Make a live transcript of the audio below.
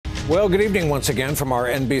Well, good evening once again from our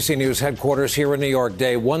NBC News headquarters here in New York.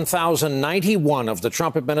 Day 1091 of the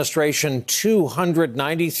Trump administration,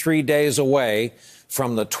 293 days away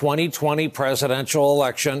from the 2020 presidential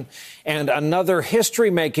election, and another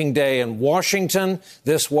history-making day in Washington.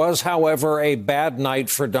 This was, however, a bad night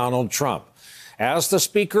for Donald Trump. As the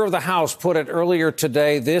Speaker of the House put it earlier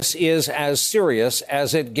today, this is as serious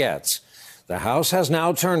as it gets. The House has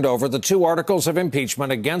now turned over the 2 articles of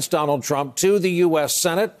impeachment against Donald Trump to the U.S.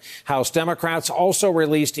 Senate. House Democrats also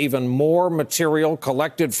released even more material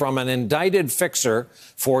collected from an indicted fixer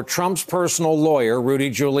for Trump's personal lawyer, Rudy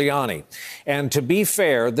Giuliani. And to be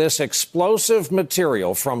fair, this explosive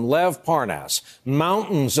material from Lev Parnas,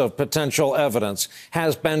 mountains of potential evidence,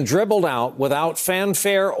 has been dribbled out without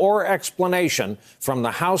fanfare or explanation from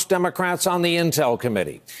the House Democrats on the Intel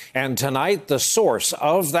Committee. And tonight, the source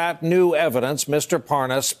of that new evidence, Mr.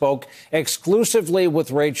 Parnas, spoke exclusively with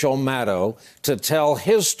Rachel Maddow to tell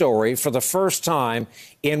his story for the first time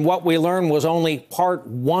in what we learned was only part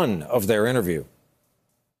 1 of their interview.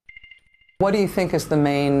 What do you think is the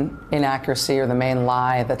main inaccuracy or the main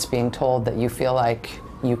lie that's being told that you feel like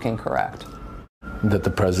you can correct? That the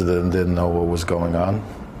president didn't know what was going on.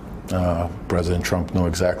 President Trump knew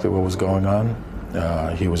exactly what was going on.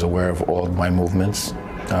 He was aware of all of my movements.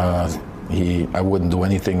 I wouldn't do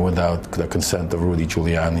anything without the consent of Rudy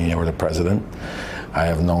Giuliani or the president. I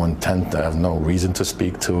have no intent, I have no reason to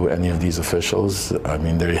speak to any of these officials. I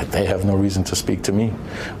mean, they have no reason to speak to me.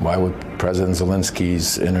 Why would President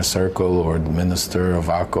Zelensky's inner circle or Minister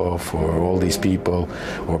Avakov or all these people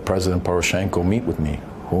or President Poroshenko meet with me?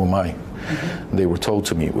 Who am I? Mm-hmm. They were told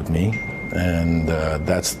to meet with me, and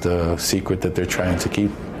that's the secret that they're trying to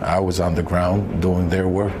keep. I was on the ground doing their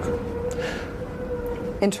work.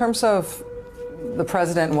 In terms of the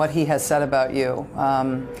president and what he has said about you,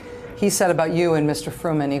 he said about you and Mr.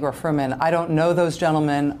 Fruman, Igor Fruman, I don't know those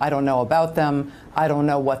gentlemen, I don't know about them, I don't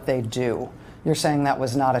know what they do. You're saying that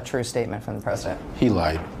was not a true statement from the president? He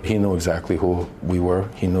lied. He knew exactly who we were.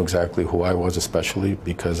 He knew exactly who I was, especially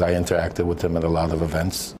because I interacted with him at a lot of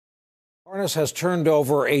events. Parnas has turned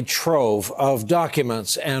over a trove of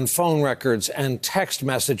documents and phone records and text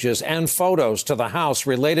messages and photos to the House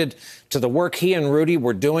related to the work he and Rudy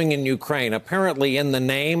were doing in Ukraine, apparently in the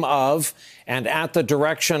name of and at the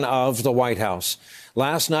direction of the White House.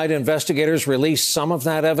 Last night, investigators released some of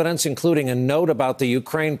that evidence, including a note about the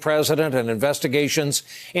Ukraine president and investigations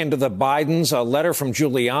into the Bidens, a letter from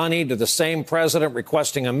Giuliani to the same president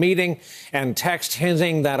requesting a meeting, and text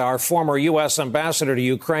hinting that our former U.S. ambassador to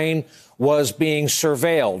Ukraine was being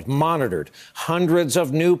surveilled, monitored. Hundreds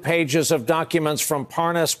of new pages of documents from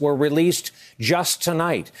Parnas were released just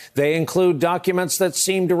tonight. They include documents that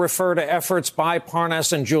seem to refer to efforts by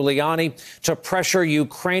Parnas and Giuliani to pressure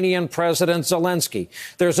Ukrainian President Zelensky.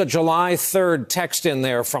 There's a July 3rd text in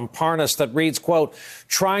there from Parnas that reads, quote,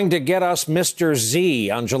 trying to get us Mr.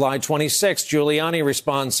 Z. On July 26th, Giuliani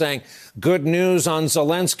responds saying, good news on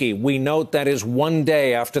Zelensky. We note that is one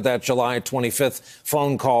day after that July 25th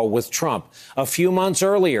phone call with Trump. A few months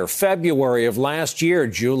earlier, February of last year,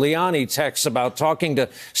 Giuliani texts about talking to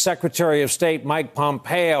Secretary of State Mike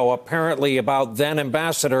Pompeo, apparently about then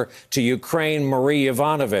ambassador to Ukraine, Marie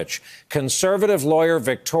Yovanovitch. Conservative lawyer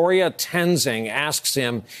Victoria Tenzing asks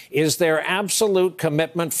him, is there absolute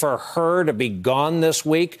commitment for her to be gone this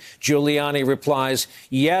week? Giuliani replies,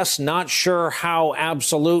 yes, not sure how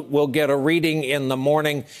absolute. We'll get a reading in the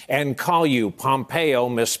morning and call you. Pompeo,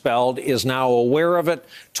 misspelled, is now aware of it.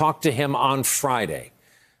 Talk to him on Friday.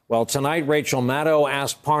 Well, tonight, Rachel Maddow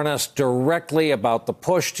asked Parnas directly about the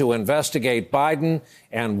push to investigate Biden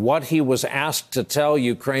and what he was asked to tell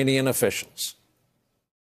Ukrainian officials.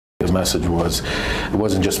 His message was, it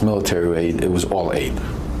wasn't just military aid, it was all aid.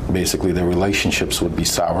 Basically, the relationships would be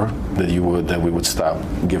sour, that we would stop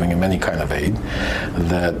giving him any kind of aid.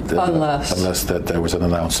 Unless that there was an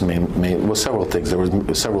announcement made. Well, several things. There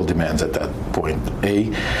were several demands at that point.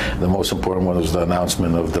 The most important one was the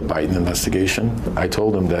announcement of the Biden investigation. I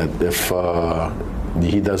told him that if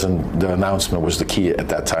the announcement was the key at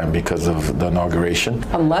that time because of the inauguration.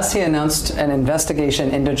 Unless he announced an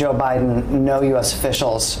investigation into Joe Biden, no U.S.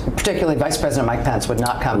 officials, particularly Vice President Mike Pence, would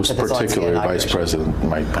not come to the Zelensky inauguration. Particularly Vice President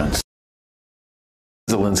Mike Pence.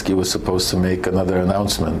 Zelensky was supposed to make another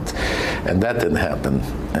announcement, and that didn't happen.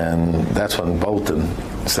 And that's when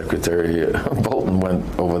Secretary Bolton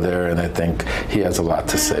went over there, and I think he has a lot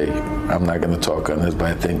to say. I'm not going to talk on this, but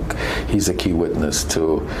I think he's a key witness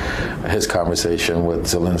to his conversation with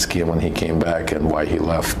Zelensky and when he came back and why he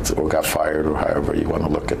left or got fired or however you want to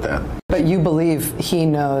look at that. But you believe he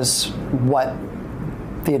knows what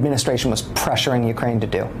the administration was pressuring Ukraine to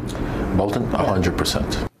do? Bolton,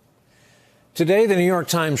 100%. Today, the New York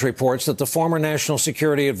Times reports that the former national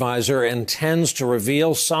security advisor intends to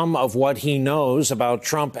reveal some of what he knows about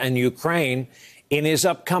Trump and Ukraine in his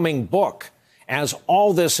upcoming book. As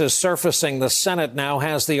all this is surfacing, the Senate now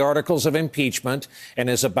has the articles of impeachment and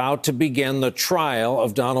is about to begin the trial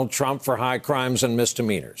of Donald Trump for high crimes and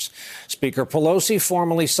misdemeanors. Speaker Pelosi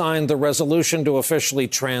formally signed the resolution to officially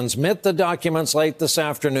transmit the documents late this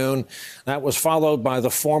afternoon. That was followed by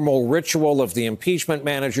the formal ritual of the impeachment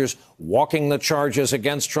managers walking the charges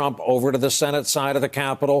against Trump over to the Senate side of the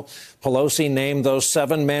Capitol. Pelosi named those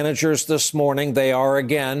 7 managers this morning. They are,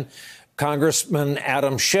 again, Congressman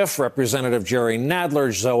Adam Schiff, Representative Jerry Nadler,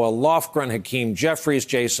 Zoa Lofgren, Hakeem Jeffries,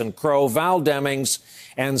 Jason Crow, Val Demings,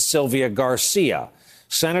 and Sylvia Garcia.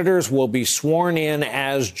 Senators will be sworn in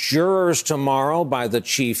as jurors tomorrow by the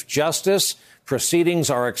Chief Justice.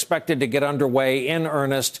 Proceedings are expected to get underway in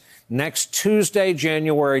earnest next Tuesday,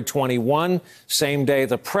 January 21, same day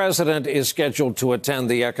the president is scheduled to attend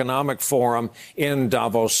the Economic Forum in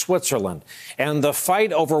Davos, Switzerland. And the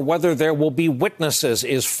fight over whether there will be witnesses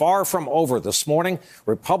is far from over. This morning,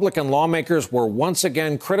 Republican lawmakers were once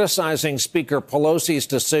again criticizing Speaker Pelosi's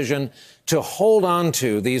decision to hold on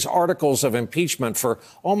to these articles of impeachment for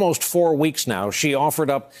almost 4 weeks now. She offered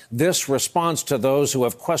up this response to those who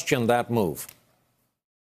have questioned that move.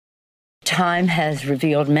 Time has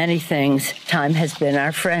revealed many things. Time has been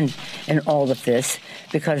our friend in all of this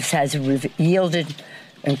because it has yielded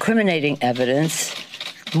incriminating evidence,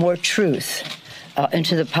 more truth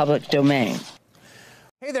into the public domain.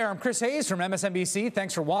 Hey there, I'm Chris Hayes from MSNBC.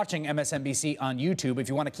 Thanks for watching MSNBC on YouTube. If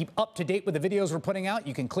you want to keep up to date with the videos we're putting out,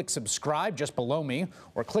 you can click subscribe just below me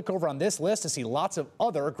or click over on this list to see lots of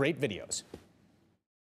other great videos.